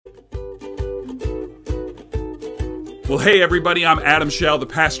Well, hey everybody, I'm Adam Shell, the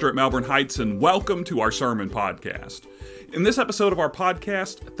pastor at Melbourne Heights, and welcome to our sermon podcast. In this episode of our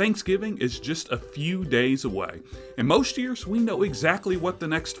podcast, Thanksgiving is just a few days away. And most years, we know exactly what the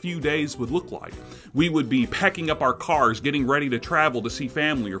next few days would look like. We would be packing up our cars, getting ready to travel to see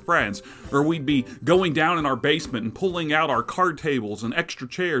family or friends, or we'd be going down in our basement and pulling out our card tables and extra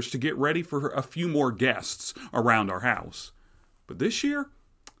chairs to get ready for a few more guests around our house. But this year,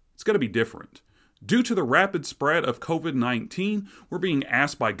 it's going to be different. Due to the rapid spread of COVID-19, we're being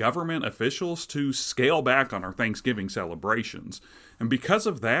asked by government officials to scale back on our Thanksgiving celebrations. And because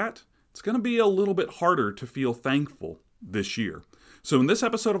of that, it's going to be a little bit harder to feel thankful this year. So in this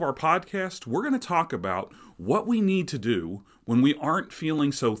episode of our podcast, we're going to talk about what we need to do when we aren't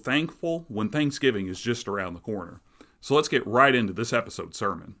feeling so thankful when Thanksgiving is just around the corner. So let's get right into this episode's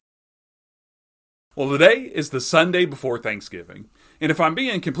sermon. Well, today is the Sunday before Thanksgiving. And if I'm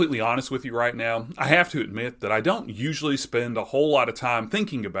being completely honest with you right now, I have to admit that I don't usually spend a whole lot of time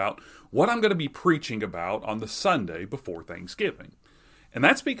thinking about what I'm going to be preaching about on the Sunday before Thanksgiving. And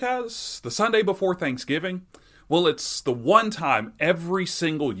that's because the Sunday before Thanksgiving, well, it's the one time every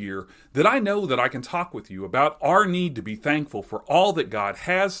single year that I know that I can talk with you about our need to be thankful for all that God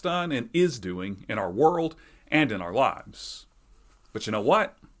has done and is doing in our world and in our lives. But you know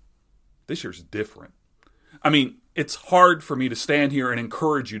what? This year's different. I mean, it's hard for me to stand here and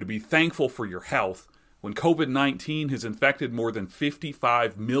encourage you to be thankful for your health when COVID-19 has infected more than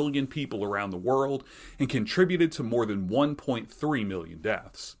 55 million people around the world and contributed to more than 1.3 million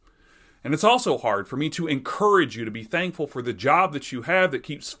deaths. And it's also hard for me to encourage you to be thankful for the job that you have that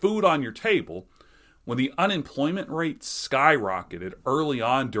keeps food on your table when the unemployment rate skyrocketed early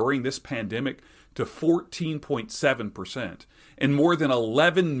on during this pandemic to 14.7%, and more than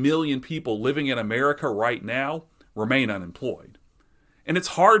 11 million people living in America right now remain unemployed. And it's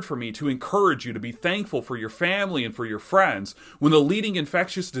hard for me to encourage you to be thankful for your family and for your friends when the leading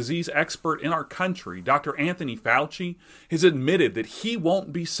infectious disease expert in our country, Dr. Anthony Fauci, has admitted that he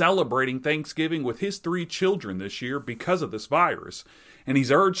won't be celebrating Thanksgiving with his 3 children this year because of this virus. And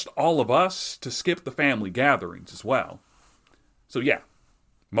he's urged all of us to skip the family gatherings as well. So yeah,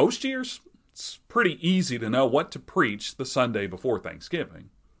 most years, it's pretty easy to know what to preach the Sunday before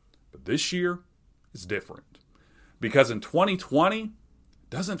Thanksgiving. But this year is different. Because in 2020, it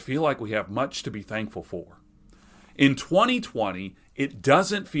doesn't feel like we have much to be thankful for. In 2020, it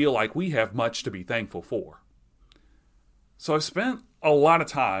doesn't feel like we have much to be thankful for. So I've spent a lot of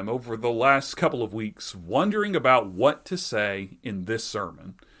time over the last couple of weeks wondering about what to say in this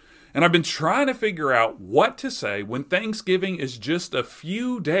sermon. And I've been trying to figure out what to say when Thanksgiving is just a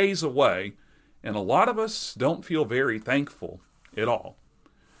few days away, and a lot of us don't feel very thankful at all.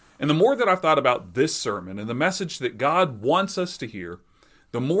 And the more that I've thought about this sermon and the message that God wants us to hear,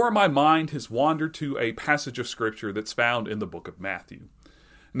 the more my mind has wandered to a passage of Scripture that's found in the book of Matthew.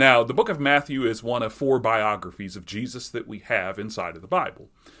 Now, the book of Matthew is one of 4 biographies of Jesus that we have inside of the Bible.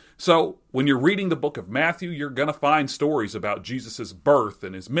 So, when you're reading the book of Matthew, you're going to find stories about Jesus' birth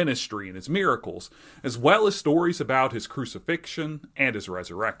and his ministry and his miracles, as well as stories about his crucifixion and his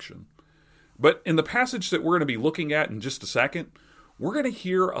resurrection. But in the passage that we're going to be looking at in just a second, we're going to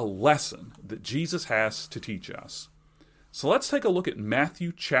hear a lesson that Jesus has to teach us. So let's take a look at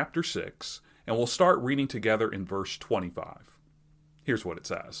Matthew chapter 6, and we'll start reading together in verse 25. Here's what it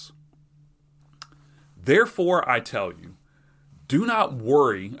says. Therefore I tell you, do not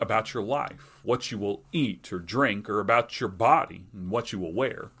worry about your life, what you will eat or drink, or about your body and what you will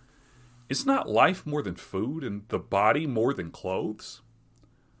wear. Is not life more than food, and the body more than clothes?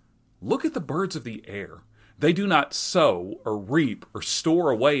 Look at the birds of the air. They do not sow or reap or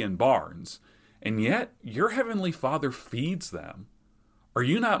store away in barns, and yet your heavenly Father feeds them. Are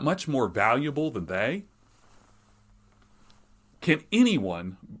you not much more valuable than they? Can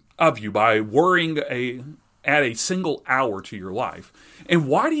anyone of you, by worrying add a single hour to your life? And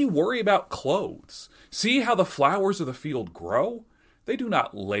why do you worry about clothes? See how the flowers of the field grow? They do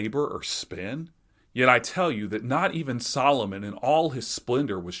not labor or spin. Yet I tell you that not even Solomon in all his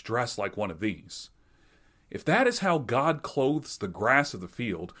splendor was dressed like one of these. If that is how God clothes the grass of the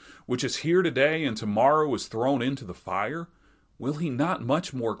field, which is here today and tomorrow is thrown into the fire, will he not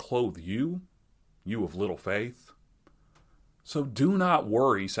much more clothe you, you of little faith? So do not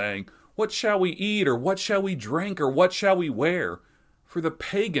worry, saying, what shall we eat, or what shall we drink, or what shall we wear? For the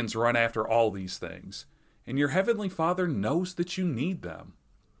pagans run after all these things, and your heavenly Father knows that you need them.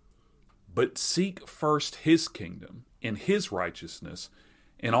 But seek first his kingdom and his righteousness,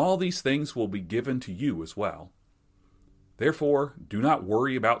 and all these things will be given to you as well. Therefore, do not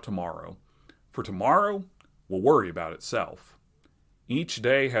worry about tomorrow, for tomorrow will worry about itself. Each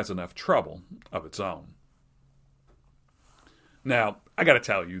day has enough trouble of its own. Now, I got to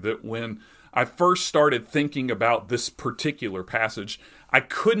tell you that when I first started thinking about this particular passage, I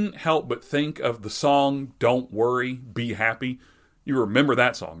couldn't help but think of the song Don't Worry, Be Happy. You remember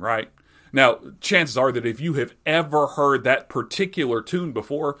that song, right? Now, chances are that if you have ever heard that particular tune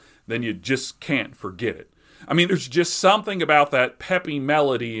before, then you just can't forget it. I mean, there's just something about that peppy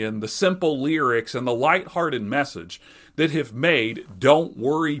melody and the simple lyrics and the lighthearted message that have made Don't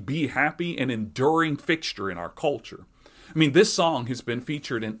Worry, Be Happy an enduring fixture in our culture. I mean, this song has been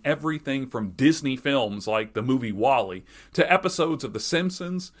featured in everything from Disney films like the movie WALL-E to episodes of The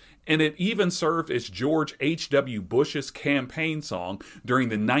Simpsons, and it even served as George H.W. Bush's campaign song during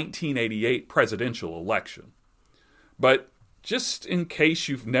the 1988 presidential election. But just in case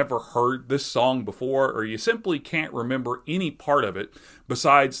you've never heard this song before, or you simply can't remember any part of it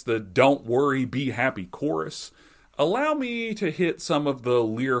besides the Don't Worry, Be Happy chorus, allow me to hit some of the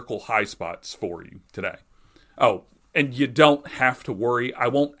lyrical high spots for you today. Oh, and you don't have to worry, I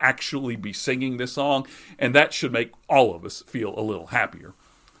won't actually be singing this song, and that should make all of us feel a little happier.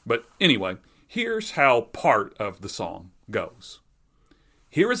 But anyway, here's how part of the song goes.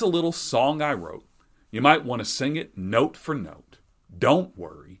 Here is a little song I wrote. You might want to sing it note for note. Don't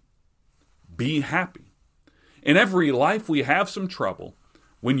worry. Be happy. In every life we have some trouble.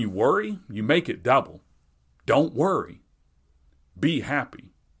 When you worry, you make it double. Don't worry. Be happy.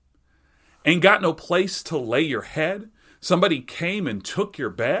 Ain't got no place to lay your head? Somebody came and took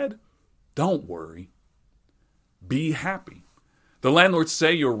your bed? Don't worry. Be happy. The landlord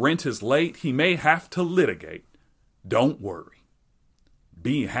say your rent is late. He may have to litigate. Don't worry.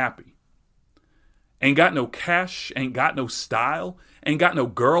 Be happy. Ain't got no cash, ain't got no style, ain't got no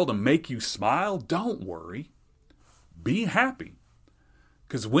girl to make you smile. Don't worry. Be happy.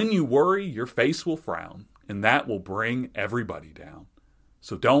 'Cause when you worry, your face will frown, and that will bring everybody down.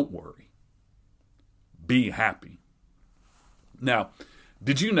 So don't worry. Be happy. Now,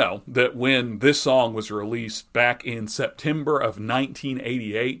 did you know that when this song was released back in September of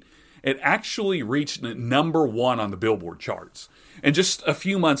 1988, it actually reached number 1 on the Billboard charts? And just a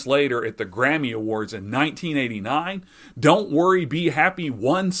few months later at the Grammy Awards in 1989, Don't Worry, Be Happy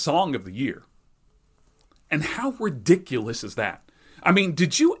won Song of the Year. And how ridiculous is that? I mean,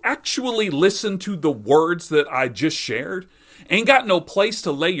 did you actually listen to the words that I just shared? Ain't got no place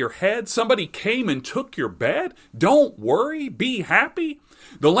to lay your head. Somebody came and took your bed. Don't worry, be happy.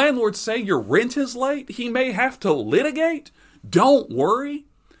 The landlord say your rent is late. He may have to litigate. Don't worry,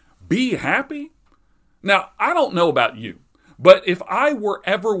 be happy. Now, I don't know about you, but if I were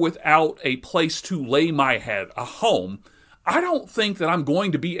ever without a place to lay my head, a home, I don't think that I'm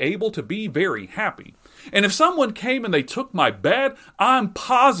going to be able to be very happy. And if someone came and they took my bed, I'm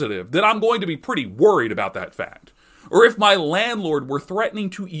positive that I'm going to be pretty worried about that fact. Or if my landlord were threatening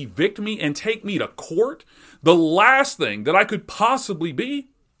to evict me and take me to court, the last thing that I could possibly be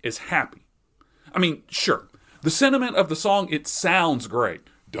is happy. I mean, sure, the sentiment of the song, it sounds great.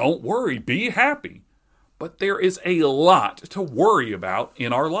 Don't worry, be happy. But there is a lot to worry about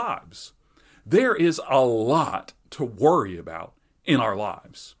in our lives. There is a lot to worry about in our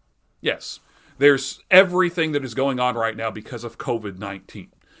lives. Yes, there's everything that is going on right now because of COVID-19.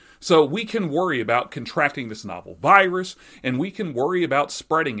 So we can worry about contracting this novel virus, and we can worry about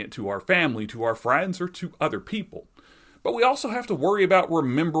spreading it to our family, to our friends, or to other people. But we also have to worry about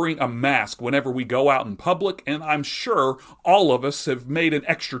remembering a mask whenever we go out in public, and I'm sure all of us have made an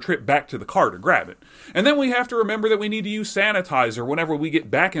extra trip back to the car to grab it. And then we have to remember that we need to use sanitizer whenever we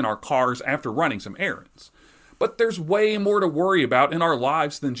get back in our cars after running some errands. But there's way more to worry about in our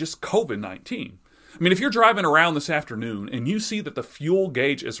lives than just COVID-19. I mean, if you're driving around this afternoon and you see that the fuel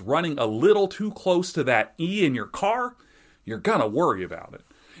gauge is running a little too close to that E in your car, you're gonna worry about it.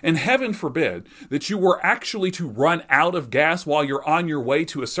 And heaven forbid that you were actually to run out of gas while you're on your way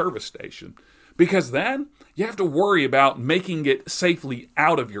to a service station. Because then you have to worry about making it safely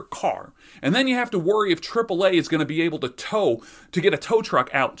out of your car. And then you have to worry if AAA is going to be able to get a tow truck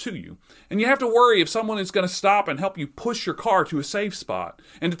out to you. And you have to worry if someone is going to stop and help you push your car to a safe spot.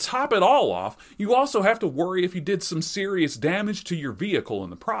 And to top it all off, you also have to worry if you did some serious damage to your vehicle in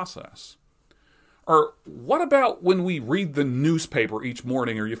the process. Or what about when we read the newspaper each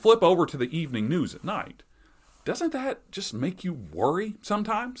morning or you flip over to the evening news at night? Doesn't that just make you worry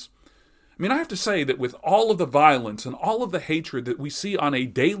sometimes? I mean, I have to say that with all of the violence and all of the hatred that we see on a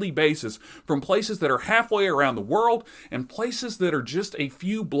daily basis from places that are halfway around the world and places that are just a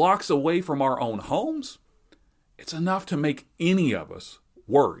few blocks away from our own homes, it's enough to make any of us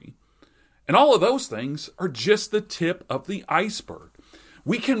worry. And all of those things are just the tip of the iceberg.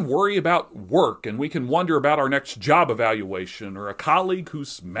 We can worry about work, and we can wonder about our next job evaluation or a colleague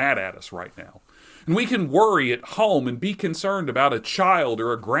who's mad at us right now. And we can worry at home and be concerned about a child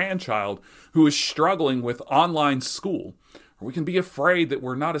or a grandchild who is struggling with online school. Or we can be afraid that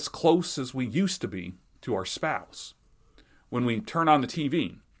we're not as close as we used to be to our spouse. When we turn on the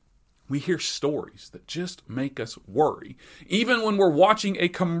TV, we hear stories that just make us worry. Even when we're watching a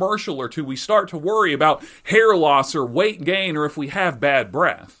commercial or two, we start to worry about hair loss or weight gain or if we have bad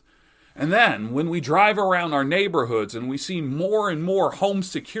breath. And then when we drive around our neighborhoods and we see more and more home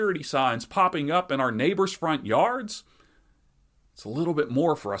security signs popping up in our neighbors' front yards, it's a little bit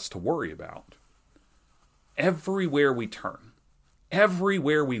more for us to worry about. Everywhere we turn,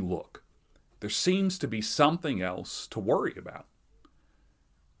 everywhere we look, there seems to be something else to worry about.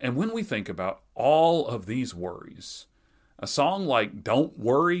 And when we think about all of these worries, a song like Don't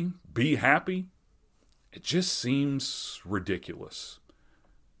Worry, Be Happy, it just seems ridiculous.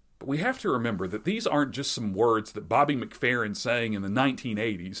 But we have to remember that these aren't just some words that Bobby McFerrin sang in the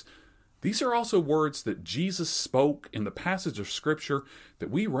 1980s. These are also words that Jesus spoke in the passage of Scripture that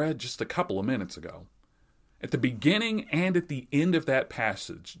we read just a couple of minutes ago. At the beginning and at the end of that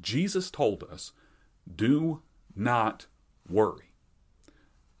passage, Jesus told us, do not worry.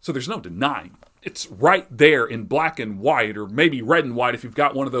 So there's no denying. It's right there in black and white, or maybe red and white if you've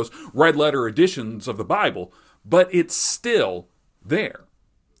got one of those red letter editions of the Bible, but it's still there.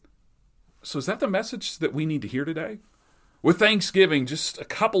 So is that the message that we need to hear today? With Thanksgiving just a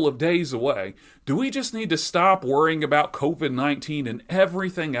couple of days away, do we just need to stop worrying about COVID-19 and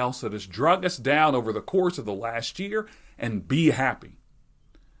everything else that has drug us down over the course of the last year and be happy?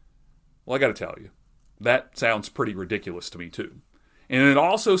 Well, I got to tell you, that sounds pretty ridiculous to me too. And it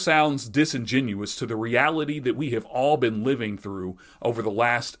also sounds disingenuous to the reality that we have all been living through over the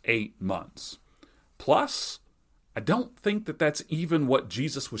last 8 months. Plus, I don't think that that's even what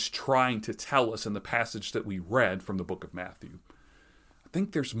Jesus was trying to tell us in the passage that we read from the book of Matthew. I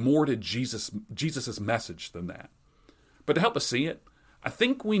think there's more to Jesus' message than that. But to help us see it, I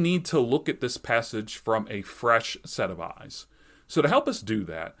think we need to look at this passage from a fresh set of eyes. So to help us do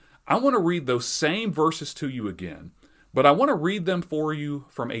that, I want to read those same verses to you again, but I want to read them for you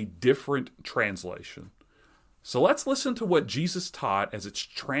from a different translation. So let's listen to what Jesus taught as it's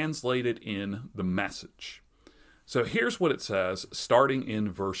translated in the Message. So here's what it says, starting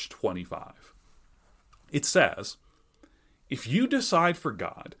in verse 25. It says, if you decide for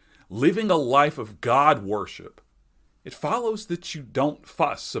God, living a life of God worship, it follows that you don't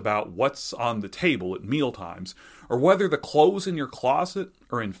fuss about what's on the table at mealtimes, or whether the clothes in your closet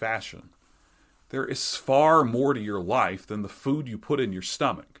are in fashion. There is far more to your life than the food you put in your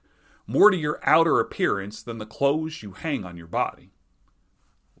stomach, more to your outer appearance than the clothes you hang on your body.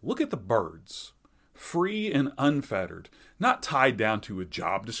 Look at the birds. Free and unfettered, not tied down to a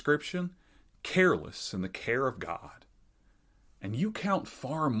job description, careless in the care of God. And you count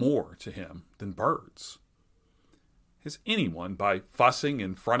far more to Him than birds. Has anyone, by fussing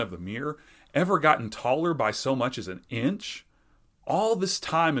in front of the mirror, ever gotten taller by so much as an inch? All this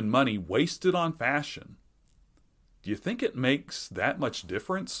time and money wasted on fashion. Do you think it makes that much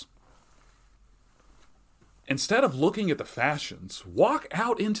difference? Instead of looking at the fashions, walk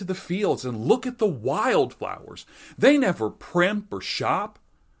out into the fields and look at the wildflowers. They never primp or shop,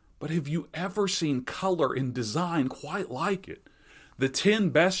 but have you ever seen color and design quite like it? The 10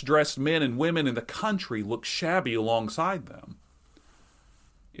 best-dressed men and women in the country look shabby alongside them.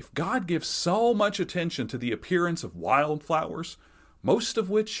 If God gives so much attention to the appearance of wildflowers, most of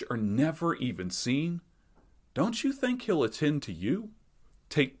which are never even seen, don't you think He'll attend to you?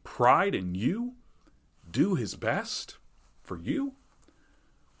 Take pride in you? Do His best for you?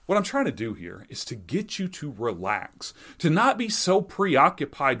 What I'm trying to do here is to get you to relax, to not be so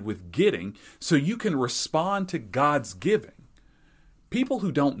preoccupied with getting so you can respond to God's giving. People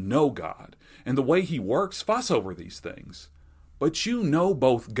who don't know God and the way He works fuss over these things, but you know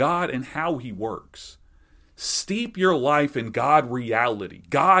both God and how He works. Steep your life in God reality,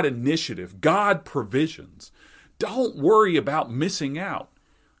 God initiative, God provisions. Don't worry about missing out.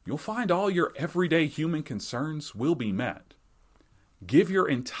 You'll find all your everyday human concerns will be met. Give your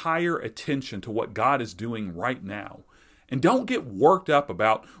entire attention to what God is doing right now, and don't get worked up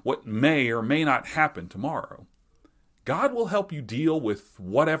about what may or may not happen tomorrow. God will help you deal with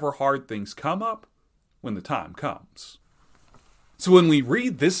whatever hard things come up when the time comes. So when we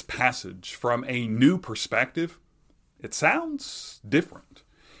read this passage from a new perspective, it sounds different.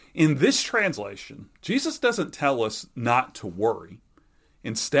 In this translation, Jesus doesn't tell us not to worry.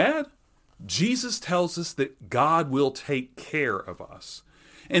 Instead, Jesus tells us that God will take care of us.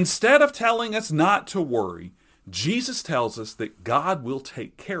 Instead of telling us not to worry, Jesus tells us that God will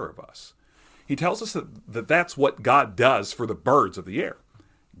take care of us. He tells us that that's what God does for the birds of the air.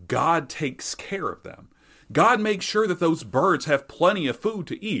 God takes care of them. God makes sure that those birds have plenty of food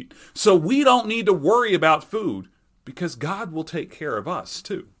to eat. So we don't need to worry about food because God will take care of us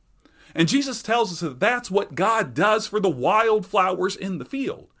too. And Jesus tells us that that's what God does for the wildflowers in the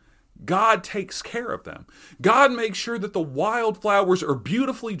field. God takes care of them. God makes sure that the wildflowers are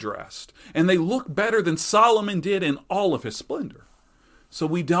beautifully dressed and they look better than Solomon did in all of his splendor. So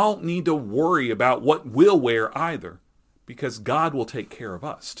we don't need to worry about what we'll wear either, because God will take care of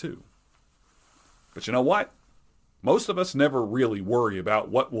us too. But you know what? Most of us never really worry about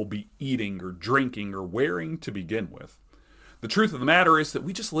what we'll be eating or drinking or wearing to begin with. The truth of the matter is that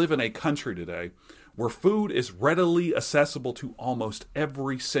we just live in a country today where food is readily accessible to almost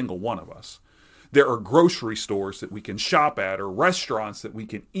every single one of us. There are grocery stores that we can shop at or restaurants that we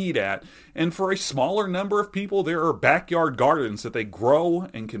can eat at, and for a smaller number of people, there are backyard gardens that they grow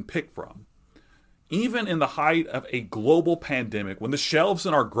and can pick from. Even in the height of a global pandemic, when the shelves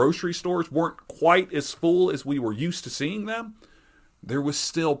in our grocery stores weren't quite as full as we were used to seeing them, there was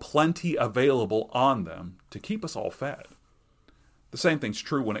still plenty available on them to keep us all fed. The same thing's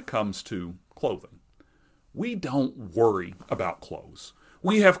true when it comes to clothing. We don't worry about clothes.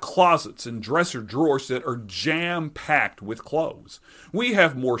 We have closets and dresser drawers that are jam-packed with clothes. We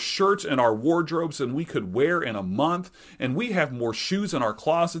have more shirts in our wardrobes than we could wear in a month, and we have more shoes in our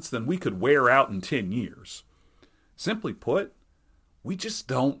closets than we could wear out in 10 years. Simply put, we just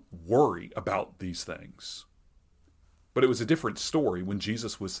don't worry about these things. But it was a different story when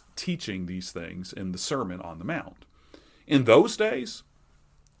Jesus was teaching these things in the Sermon on the Mount. In those days,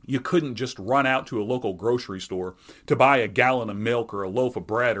 you couldn't just run out to a local grocery store to buy a gallon of milk or a loaf of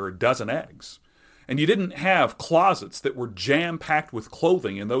bread or a dozen eggs. And you didn't have closets that were jam-packed with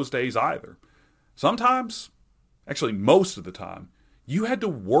clothing in those days either. Sometimes, actually most of the time, you had to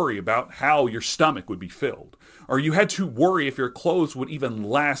worry about how your stomach would be filled, or you had to worry if your clothes would even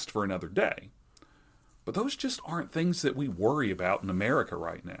last for another day. But those just aren't things that we worry about in America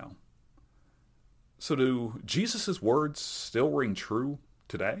right now. So do Jesus' words still ring true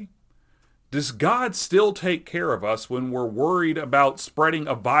today? Does God still take care of us when we're worried about spreading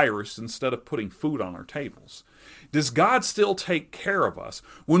a virus instead of putting food on our tables? Does God still take care of us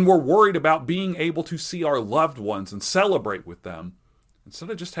when we're worried about being able to see our loved ones and celebrate with them instead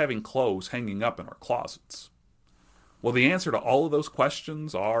of just having clothes hanging up in our closets? Well, the answer to all of those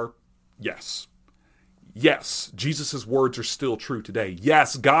questions are yes. Yes, Jesus' words are still true today.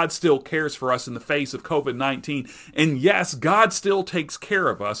 Yes, God still cares for us in the face of COVID-19. And yes, God still takes care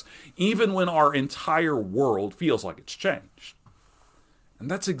of us even when our entire world feels like it's changed.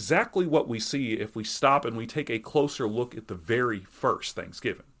 And that's exactly what we see if we stop and we take a closer look at the very first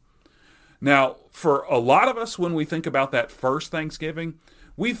Thanksgiving. Now, for a lot of us, when we think about that first Thanksgiving,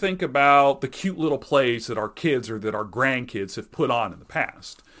 we think about the cute little plays that our kids or that our grandkids have put on in the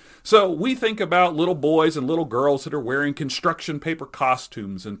past. So we think about little boys and little girls that are wearing construction paper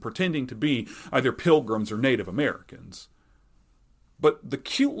costumes and pretending to be either pilgrims or Native Americans. But the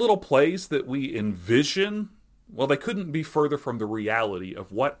cute little plays that we envision, well, they couldn't be further from the reality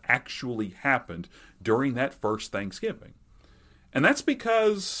of what actually happened during that first Thanksgiving. And that's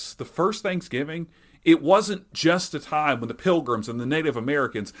because the first Thanksgiving, it wasn't just a time when the Pilgrims and the Native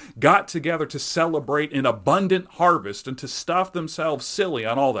Americans got together to celebrate an abundant harvest and to stuff themselves silly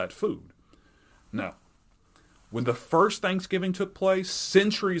on all that food. No. When the first Thanksgiving took place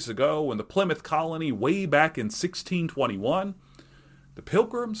centuries ago in the Plymouth colony way back in 1621, the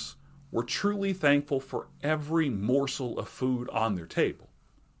Pilgrims were truly thankful for every morsel of food on their table.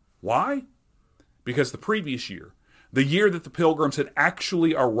 Why? Because the previous year, the year that the Pilgrims had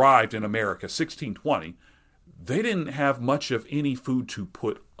actually arrived in America, 1620, they didn't have much of any food to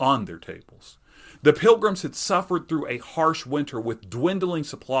put on their tables. The Pilgrims had suffered through a harsh winter with dwindling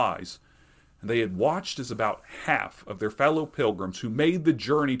supplies, and they had watched as about half of their fellow Pilgrims who made the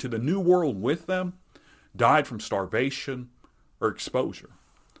journey to the New World with them died from starvation or exposure.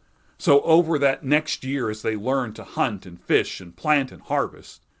 So over that next year, as they learned to hunt and fish and plant and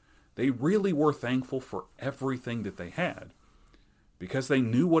harvest, they really were thankful for everything that they had because they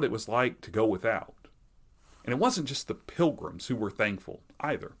knew what it was like to go without. And it wasn't just the Pilgrims who were thankful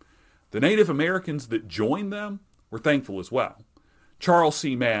either. The Native Americans that joined them were thankful as well. Charles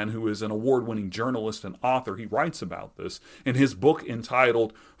C. Mann, who is an award-winning journalist and author, he writes about this in his book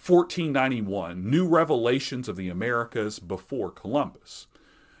entitled 1491, New Revelations of the Americas Before Columbus.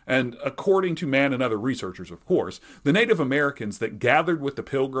 And according to Mann and other researchers, of course, the Native Americans that gathered with the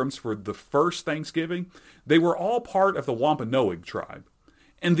Pilgrims for the first Thanksgiving, they were all part of the Wampanoag tribe.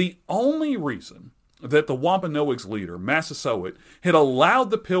 And the only reason that the Wampanoags' leader, Massasoit, had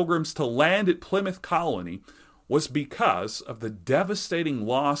allowed the Pilgrims to land at Plymouth Colony was because of the devastating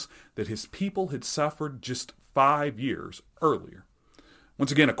loss that his people had suffered just 5 years earlier.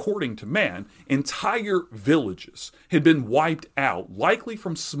 Once again, according to Mann, entire villages had been wiped out, likely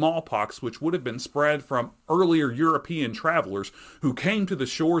from smallpox, which would have been spread from earlier European travelers who came to the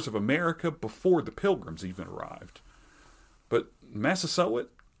shores of America before the Pilgrims even arrived. But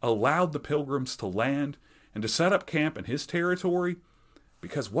Massasoit allowed the Pilgrims to land and to set up camp in his territory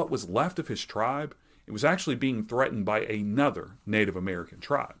because what was left of his tribe, it was actually being threatened by another Native American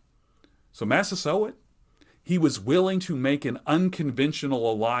tribe. So Massasoit, he was willing to make an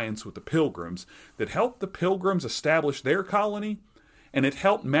unconventional alliance with the Pilgrims that helped the Pilgrims establish their colony, and it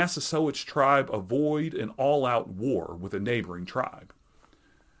helped Massasoit's tribe avoid an all-out war with a neighboring tribe.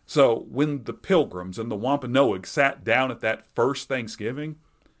 So when the Pilgrims and the Wampanoags sat down at that first Thanksgiving,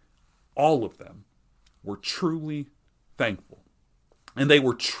 all of them were truly thankful. And they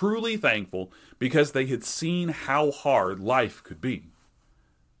were truly thankful because they had seen how hard life could be.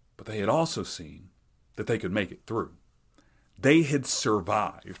 But they had also seen that they could make it through. They had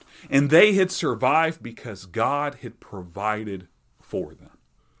survived. And they had survived because God had provided for them.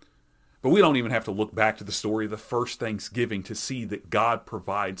 But we don't even have to look back to the story of the first Thanksgiving to see that God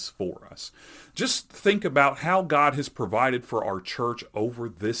provides for us. Just think about how God has provided for our church over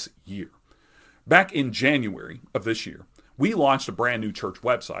this year. Back in January of this year, we launched a brand new church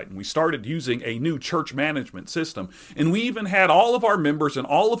website, and we started using a new church management system, and we even had all of our members and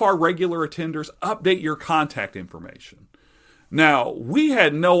all of our regular attenders update your contact information. Now, we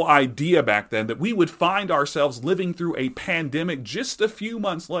had no idea back then that we would find ourselves living through a pandemic just a few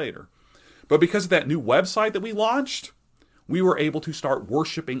months later. But because of that new website that we launched, we were able to start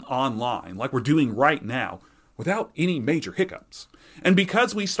worshiping online like we're doing right now without any major hiccups. And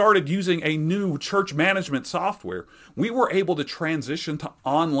because we started using a new church management software, we were able to transition to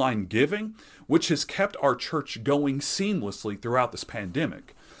online giving, which has kept our church going seamlessly throughout this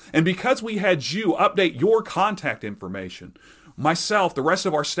pandemic. And because we had you update your contact information, myself, the rest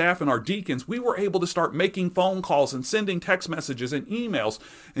of our staff, and our deacons, we were able to start making phone calls and sending text messages and emails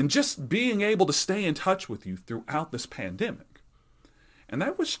and just being able to stay in touch with you throughout this pandemic. And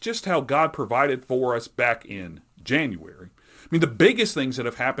that was just how God provided for us back in January. I mean, the biggest things that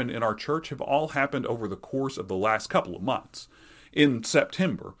have happened in our church have all happened over the course of the last couple of months. In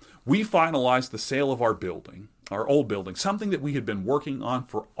September, we finalized the sale of our building, our old building, something that we had been working on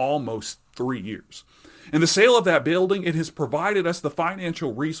for almost 3 years. And the sale of that building, it has provided us the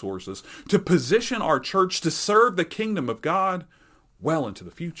financial resources to position our church to serve the kingdom of God well into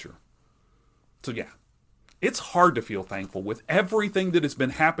the future. So yeah, it's hard to feel thankful with everything that has been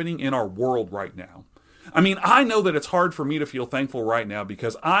happening in our world right now. I mean, I know that it's hard for me to feel thankful right now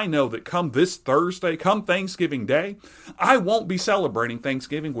because I know that come this Thursday, come Thanksgiving Day, I won't be celebrating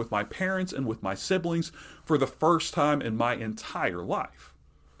Thanksgiving with my parents and with my siblings for the first time in my entire life.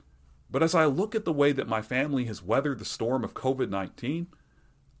 But as I look at the way that my family has weathered the storm of COVID-19,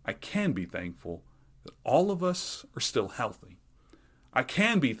 I can be thankful that all of us are still healthy. I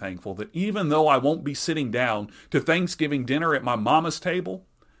can be thankful that even though I won't be sitting down to Thanksgiving dinner at my mama's table,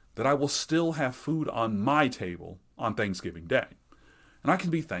 that I will still have food on my table on Thanksgiving Day. And I can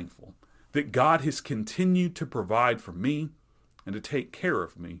be thankful that God has continued to provide for me and to take care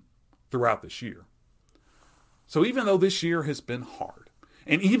of me throughout this year. So even though this year has been hard,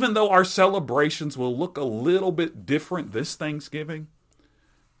 and even though our celebrations will look a little bit different this Thanksgiving,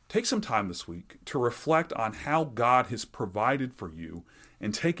 take some time this week to reflect on how God has provided for you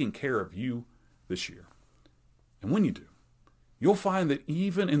and taken care of you this year. And when you do, you'll find that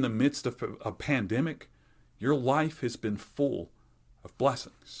even in the midst of a pandemic, your life has been full of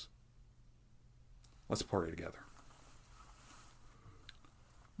blessings. Let's pray together.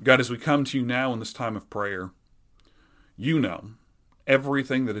 God, as we come to you now in this time of prayer, you know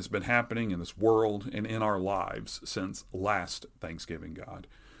everything that has been happening in this world and in our lives since last Thanksgiving, God.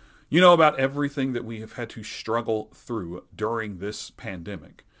 You know about everything that we have had to struggle through during this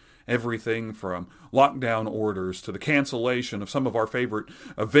pandemic. Everything from lockdown orders to the cancellation of some of our favorite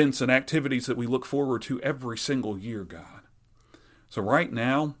events and activities that we look forward to every single year, God. So right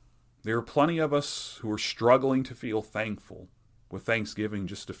now, there are plenty of us who are struggling to feel thankful with Thanksgiving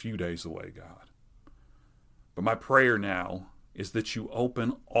just a few days away, God. But my prayer now is that you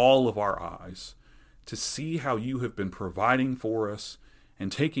open all of our eyes to see how you have been providing for us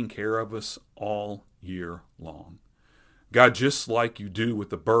and taking care of us all year long. God, just like you do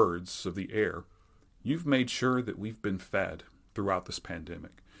with the birds of the air, you've made sure that we've been fed throughout this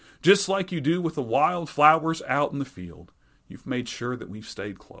pandemic. Just like you do with the wildflowers out in the field, you've made sure that we've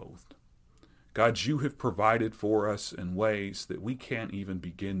stayed clothed. God, you have provided for us in ways that we can't even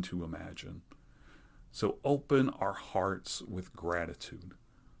begin to imagine. So open our hearts with gratitude.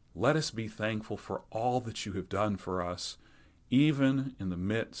 Let us be thankful for all that you have done for us, even in the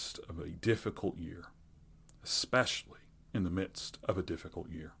midst of a difficult year, especially in the midst of a difficult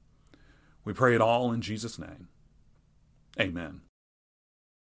year. We pray it all in Jesus' name. Amen.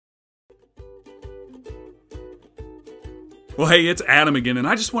 Well, hey, it's Adam again, and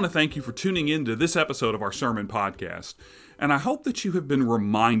I just want to thank you for tuning in to this episode of our sermon podcast. And I hope that you have been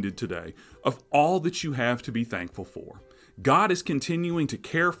reminded today of all that you have to be thankful for. God is continuing to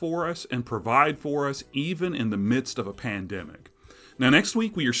care for us and provide for us even in the midst of a pandemic. Now, next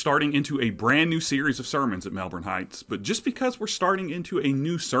week, we are starting into a brand new series of sermons at Melbourne Heights, but just because we're starting into a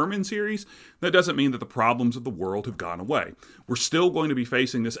new sermon series, that doesn't mean that the problems of the world have gone away. We're still going to be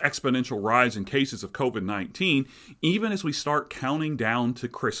facing this exponential rise in cases of COVID-19, even as we start counting down to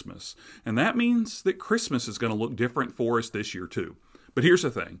Christmas. And that means that Christmas is going to look different for us this year, too. But here's the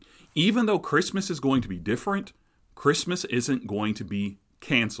thing. Even though Christmas is going to be different, Christmas isn't going to be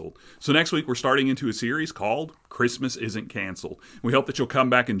canceled. So next week, we're starting into a series called Christmas Isn't Canceled. We hope that you'll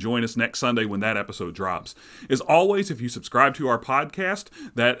come back and join us next Sunday when that episode drops. As always, if you subscribe to our podcast,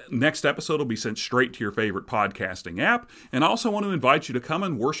 that next episode will be sent straight to your favorite podcasting app. And I also want to invite you to come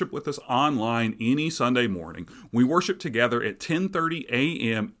and worship with us online any Sunday morning. We worship together at 10:30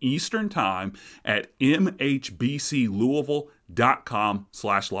 a.m. Eastern Time at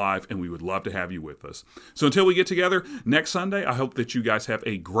mhbclouisville.com/live, and we would love to have you with us. So until we get together next Sunday, I hope that you guys have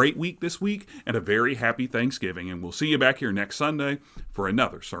a great week this week and a very happy Thanksgiving, and we'll see you back here next Sunday for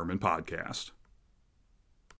another sermon podcast.